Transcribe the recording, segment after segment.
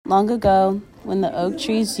Long ago, when the oak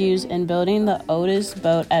trees used in building the oldest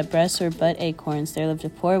boat at Brest were but acorns, there lived a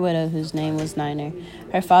poor widow whose name was Niner.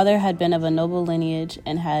 Her father had been of a noble lineage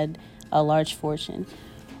and had a large fortune.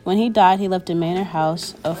 When he died, he left a manor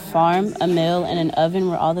house, a farm, a mill, and an oven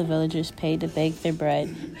where all the villagers paid to bake their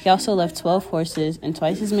bread. He also left 12 horses and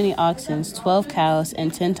twice as many oxen, 12 cows,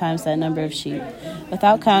 and 10 times that number of sheep,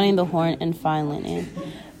 without counting the horn and fine linen.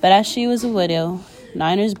 But as she was a widow,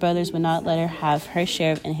 Niner's brothers would not let her have her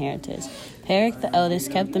share of inheritance. Peric the eldest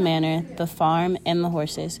kept the manor, the farm, and the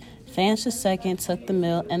horses. Fanch the second took the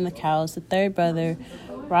mill and the cows. The third brother,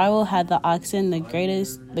 Rywell, had the oxen, the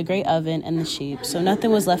great oven, and the sheep. So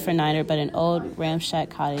nothing was left for Niner but an old ramshack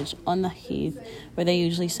cottage on the heath where they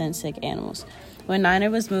usually sent sick animals. When Niner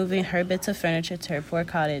was moving her bits of furniture to her poor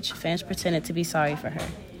cottage, Fanch pretended to be sorry for her.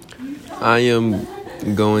 I am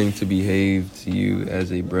going to behave to you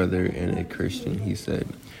as a brother and a Christian, he said.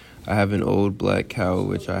 I have an old black cow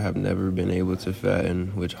which I have never been able to fatten,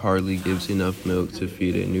 which hardly gives enough milk to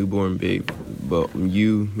feed a newborn babe, but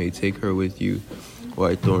you may take her with you.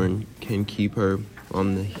 Whitethorn can keep her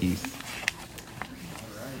on the heath.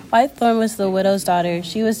 Whitethorn was the widow's daughter.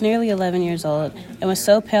 She was nearly 11 years old and was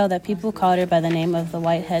so pale that people called her by the name of the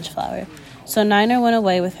white hedge flower. So Niner went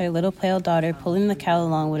away with her little pale daughter, pulling the cow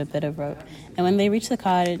along with a bit of rope. And when they reached the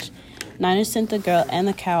cottage, Niner sent the girl and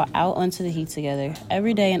the cow out onto the heath together.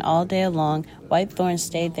 Every day and all day long, Whitethorn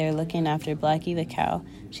stayed there looking after Blackie the cow.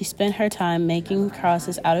 She spent her time making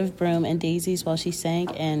crosses out of broom and daisies while she sang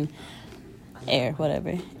in air,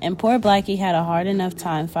 whatever. And poor Blackie had a hard enough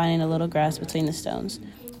time finding a little grass between the stones.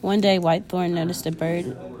 One day, Whitethorn noticed a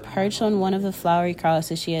bird perched on one of the flowery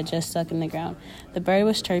crosses she had just stuck in the ground. The bird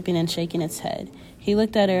was chirping and shaking its head. He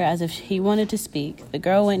looked at her as if he wanted to speak. The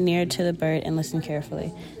girl went near to the bird and listened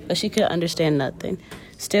carefully, but she could understand nothing.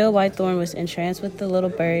 Still, Whitethorn was entranced with the little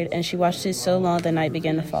bird, and she watched it so long the night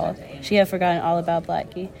began to fall. She had forgotten all about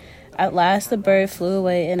Blackie. At last, the bird flew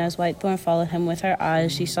away, and as Whitethorn followed him with her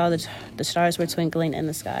eyes, she saw the stars were twinkling in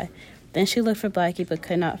the sky. Then she looked for Blackie, but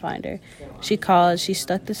could not find her. She called. She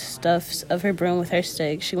stuck the stuffs of her broom with her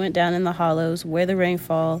stick. She went down in the hollows, where the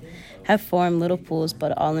rainfall had formed little pools,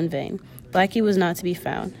 but all in vain. Blackie was not to be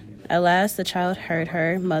found. At last, the child heard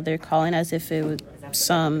her mother calling as if it was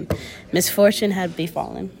some misfortune had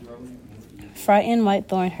befallen. Frightened,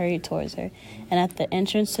 Whitethorn hurried towards her, and at the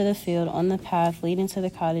entrance to the field on the path leading to the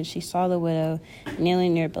cottage, she saw the widow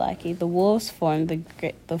kneeling near Blackie. The wolves formed.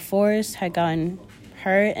 The forest had gotten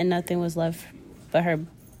her, and nothing was left but her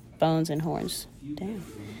bones and horns. Damn.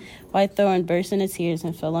 Whitethorn burst into tears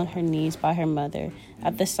and fell on her knees by her mother.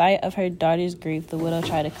 At the sight of her daughter's grief, the widow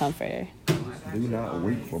tried to comfort her. Do not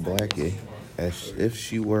weep for Blackie, as if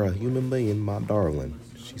she were a human being, my darling,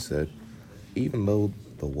 she said. Even though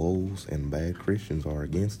the wolves and bad Christians are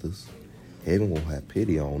against us, heaven will have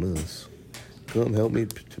pity on us. Come help me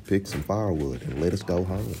to pick some firewood and let us go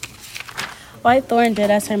home. Whitethorn did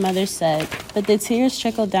as her mother said, but the tears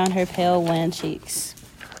trickled down her pale, wan cheeks.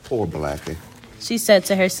 Poor Blackie, she said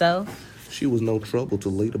to herself. She was no trouble to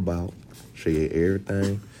lead about. She ate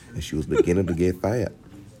everything, and she was beginning to get fat.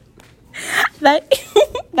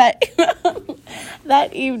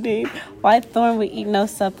 That evening, Whitethorn would eat no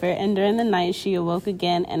supper, and during the night she awoke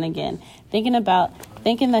again and again, thinking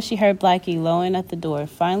that she heard Blackie lowing at the door.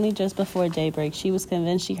 Finally, just before daybreak, she was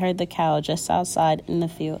convinced she heard the cow just outside in the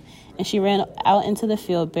field, and she ran out into the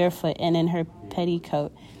field barefoot and in her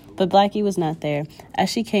petticoat. But Blackie was not there. As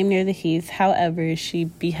she came near the heath, however, she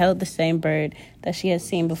beheld the same bird that she had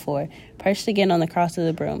seen before, perched again on the cross of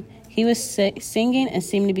the broom. He was singing and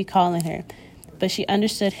seemed to be calling her, but she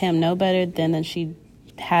understood him no better than she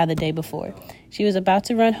had the day before. She was about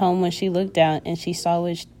to run home when she looked down, and she saw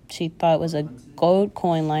what she thought was a gold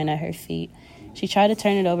coin lying at her feet. She tried to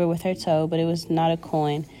turn it over with her toe, but it was not a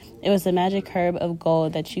coin. It was the magic herb of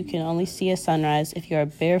gold that you can only see at sunrise if you are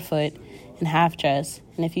barefoot and half-dressed.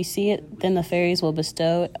 And if you see it, then the fairies will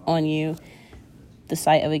bestow on you the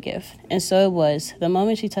sight of a gift. And so it was. The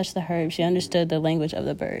moment she touched the herb, she understood the language of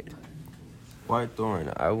the bird.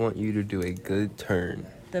 Whitethorn, I want you to do a good turn,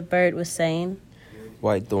 the bird was saying.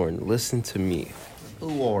 Whitethorn, listen to me.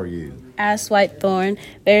 Who are you? Asked Whitethorn,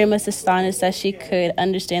 very much astonished that she could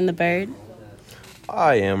understand the bird.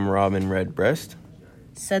 I am Robin Redbreast,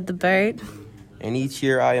 said the bird. And each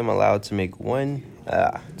year I am allowed to make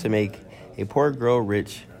a poor girl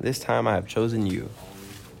rich. This time I have chosen you.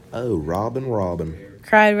 Oh, Robin,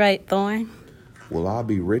 cried Whitethorn. Will I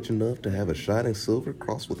be rich enough to have a shining silver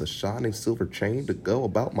cross with a shining silver chain to go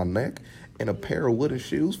about my neck and a pair of wooden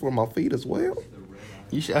shoes for my feet as well?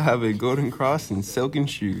 You shall have a golden cross and silken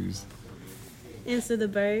shoes, answered the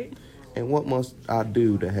bird. And what must I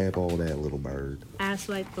do to have all that, little bird? asked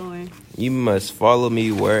White Thorn. You must follow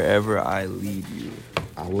me wherever I lead you.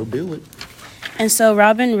 I will do it. And so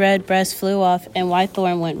Robin Redbreast flew off, and White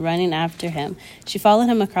Thorn went running after him. She followed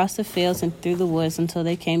him across the fields and through the woods until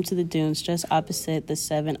they came to the dunes just opposite the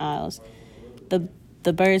 7 Isles.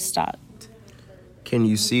 The bird stopped. Can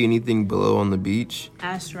you see anything below on the beach?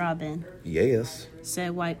 Asked Robin. Yes,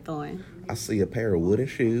 Said White Thorn. I see a pair of wooden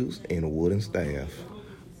shoes and a wooden staff.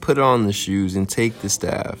 Put on the shoes and take the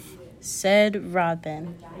staff. Said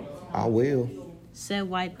Robin. I will. Said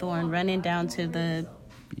White Thorn, running down to the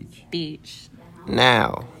beach.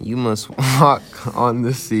 Now, you must walk on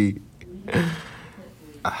the sea.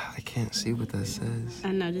 I can't see what that says.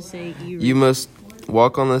 I know, just say you. You must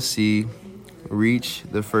walk on the sea, reach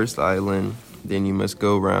the first island, then you must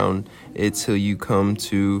go round it till you come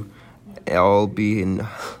to all hidden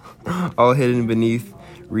beneath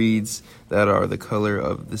reeds that are the color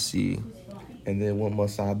of the sea. And then what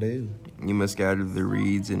must I do? You must gather the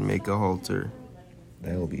reeds and make a halter.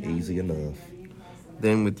 That'll be easy enough.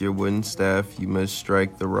 Then with your wooden staff you must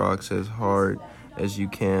strike the rocks as hard as you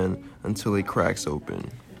can until it cracks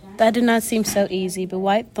open. That did not seem so easy, but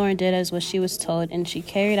White Thorn did as what she was told, and she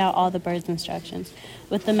carried out all the bird's instructions.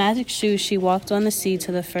 With the magic shoes, she walked on the sea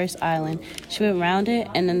to the first island. She went round it,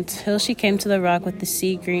 and until she came to the rock with the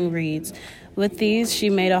sea-green reeds. With these,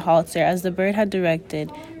 she made a halter, as the bird had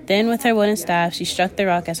directed. Then, with her wooden staff, she struck the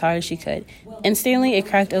rock as hard as she could. Instantly, it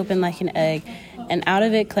cracked open like an egg, and out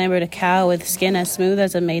of it clambered a cow with skin as smooth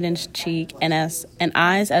as a maiden's cheek and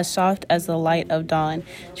eyes as soft as the light of dawn.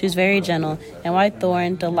 She was very gentle, and White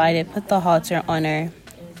Thorn, delighted, put the halter on her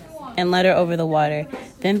and led her over the water,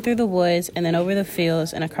 then through the woods, and then over the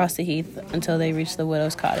fields and across the heath until they reached the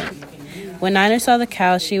widow's cottage. When Niner saw the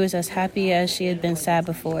cow, she was as happy as she had been sad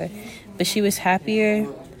before, but she was happier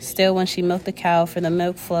still when she milked the cow, for the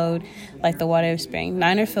milk flowed like the water of spring.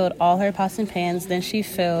 Niner filled all her pots and pans, then she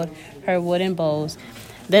filled her wooden bowls,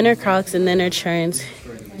 then her crocks, and then her churns,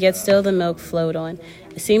 yet still the milk flowed on.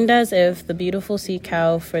 It seemed as if the beautiful sea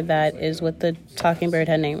cow, for that is what the talking bird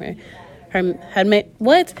had named her, had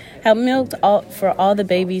milked for all the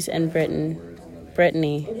babies in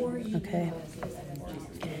Brittany. Okay.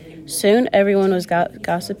 Soon everyone was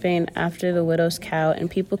gossiping after the widow's cow, and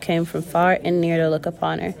people came from far and near to look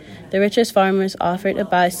upon her. The richest farmers offered to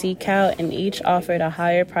buy sea cow, and each offered a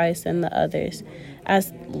higher price than the others.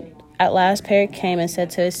 At last Parrot came and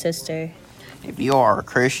said to his sister, If you are a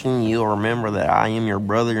Christian, you'll remember that I am your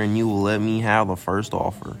brother, and you will let me have the first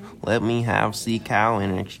offer. Let me have sea cow,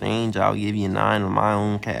 and in exchange I'll give you 9 of my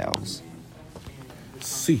own cows.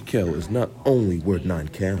 Sea cow is not only worth 9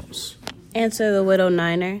 cows. answered the widow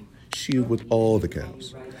Niner. She is with all the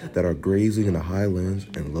cows that are grazing in the highlands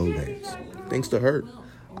and lowlands. Thanks to her,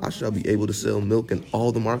 I shall be able to sell milk in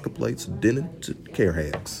all the marketplaces, dinner to care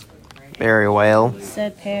hags. Very well.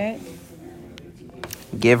 Said Parrot.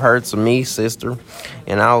 Give her to me, sister,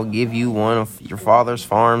 and I'll give you one of your father's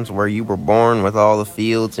farms where you were born, with all the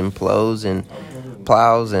fields and plows and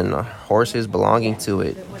horses belonging to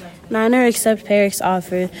it. Niner accepted Parrot's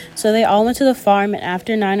offer, so they all went to the farm, and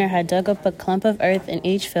after Niner had dug up a clump of earth in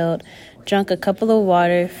each field, drunk a cup of the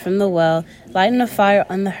water from the well, lighted a fire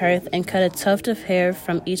on the hearth, and cut a tuft of hair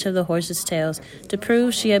from each of the horses' tails, to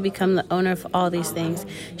prove she had become the owner of all these things,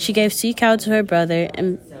 she gave sea cow to her brother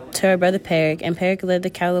Perik, and Perik led the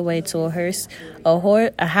cow away to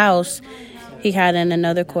a house he had in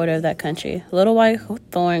another quarter of that country. Little White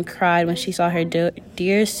Thorn cried when she saw her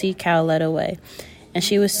dear sea cow led away, and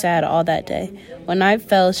she was sad all that day. When night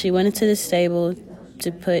fell, she went into the stable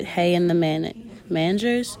to put hay in the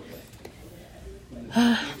mangers.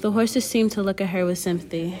 The horses seemed to look at her with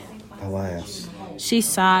sympathy. Alas, She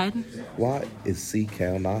sighed. why is sea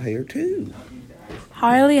cow not here too?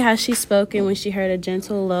 Hardly had she spoken when she heard a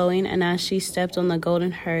gentle lowing, and as she stepped on the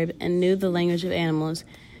golden herb and knew the language of animals,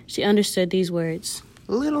 she understood these words.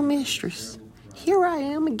 Little mistress, here I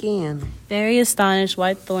am again. Very astonished,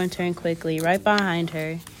 White Thorn turned quickly. Right behind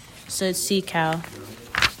her stood Sea Cow.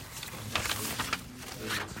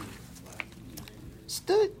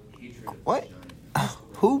 Stood? What?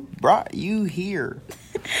 Who brought you here?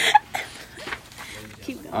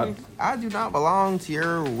 Keep going. I do not belong to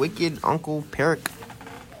your wicked Uncle Perik,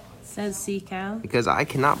 Said Sea Cow. because I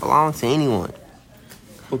cannot belong to anyone.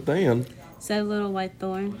 But then, Said Little White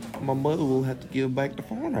Thorn. my mother will have to give back the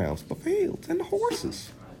farmhouse, the fields, and the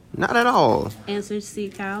horses. Not at all, Answered Sea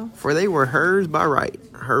Cow. for they were hers by right.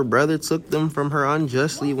 Her brother took them from her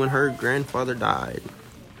unjustly when her grandfather died.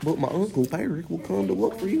 But my Uncle Perik will come to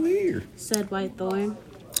look for you here. Said White Thorn.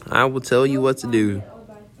 I will tell you what to do.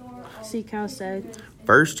 Sea Cow said.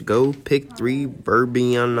 First, go pick 3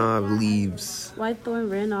 verbena leaves.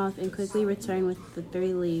 Whitethorn ran off and quickly returned with the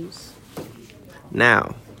 3 leaves.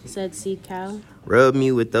 Now, said Sea Cow. Rub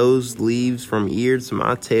me with those leaves from ear to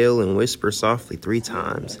my tail and whisper softly 3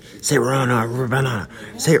 times. Say Rana, Ravana.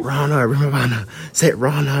 Say Rana, Ravana. Say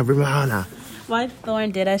Rana, Ravana.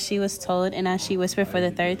 Whitethorn did as she was told, and as she whispered for the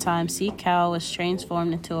 3rd time, Sea Cow was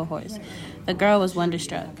transformed into a horse. The girl was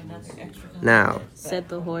wonderstruck. Now, said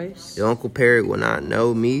the horse, your Uncle Parrot will not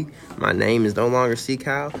know me. My name is no longer Sea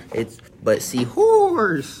Cow, but Sea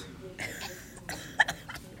Horse.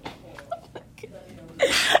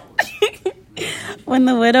 When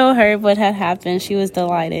the widow heard what had happened, she was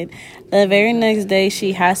delighted. The very next day,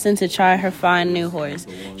 she hastened to try her fine new horse.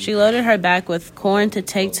 She loaded her back with corn to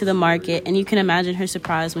take to the market, and you can imagine her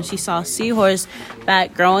surprise when she saw Seahorse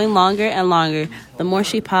back growing longer and longer, the more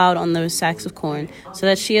she piled on those sacks of corn, so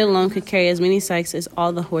that she alone could carry as many sacks as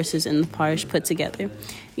all the horses in the parish put together.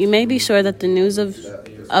 You may be sure that the news of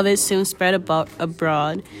it soon spread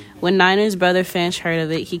abroad. When Niner's brother Finch heard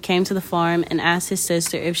of it, he came to the farm and asked his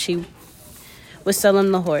sister if she would sell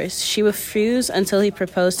him the horse. She refused until he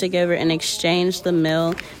proposed to give her in exchange the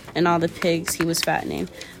mill and all the pigs he was fattening.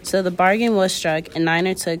 So the bargain was struck, and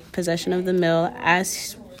Niner took possession of the mill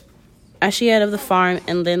as she had of the farm,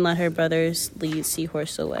 and then let her brothers lead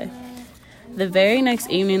Seahorse away. The very next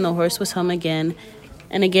evening, the horse was home again,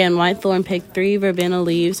 and again Whitethorn picked 3 verbena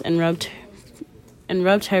leaves and rubbed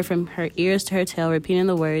her from her ears to her tail, repeating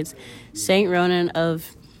the words, Saint Ronan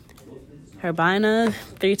of Herbina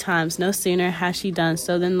 3 times. No sooner had she done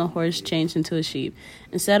so than the horse changed into a sheep.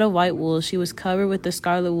 Instead of white wool, she was covered with the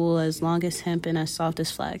scarlet wool as long as hemp and as soft as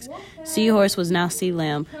flax. Seahorse was now Sea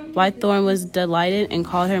Lamb. Whitethorn was delighted and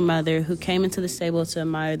called her mother, who came into the stable to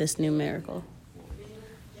admire this new miracle.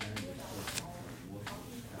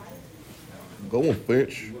 Go and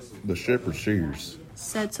fetch the shepherd's shears,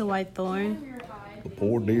 said to Whitethorn. The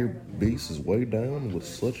poor dear beast is weighed down with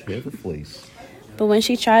such heavy fleece. But when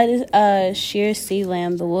she tried to shear Sea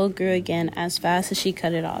Lamb, the wool grew again as fast as she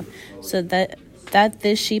cut it off, so that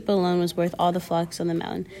this sheep alone was worth all the flocks on the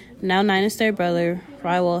mountain. Now Nina's 3rd brother,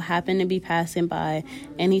 Rywell, happened to be passing by,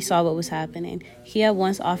 and he saw what was happening. He at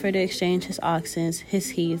once offered to exchange his oxen, his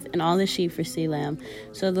heath, and all the sheep for Sea Lamb.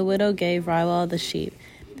 So the widow gave Rywell the sheep.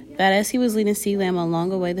 But as he was leading Sea Lamb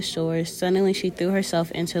along away the shore, suddenly she threw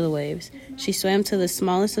herself into the waves. She swam to the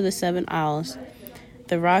smallest of the 7 isles.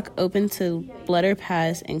 The rock opened to let her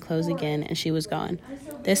pass and close again, and she was gone.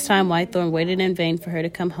 This time Whitethorn waited in vain for her to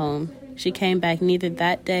come home. She came back neither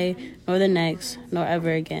that day, nor the next, nor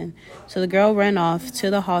ever again. So the girl ran off to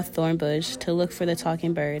the hawthorn bush to look for the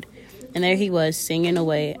talking bird, and there he was, singing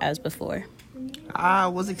away as before. I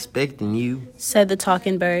was expecting you, said the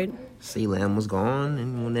talking bird. Sea Lamb was gone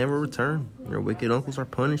and will never return. Your wicked uncles are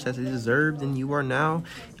punished as they deserved, and you are now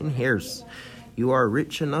in hairs. You are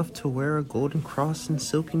rich enough to wear a golden cross and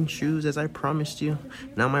silken shoes as I promised you.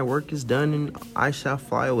 Now my work is done and I shall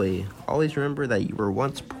fly away. Always remember that you were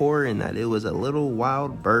once poor and that it was a little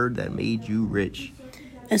wild bird that made you rich.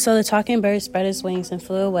 And so the talking bird spread his wings and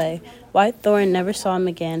flew away. Whitethorn never saw him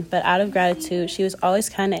again, but out of gratitude, she was always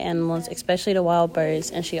kind to animals, especially to wild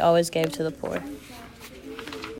birds, and she always gave to the poor.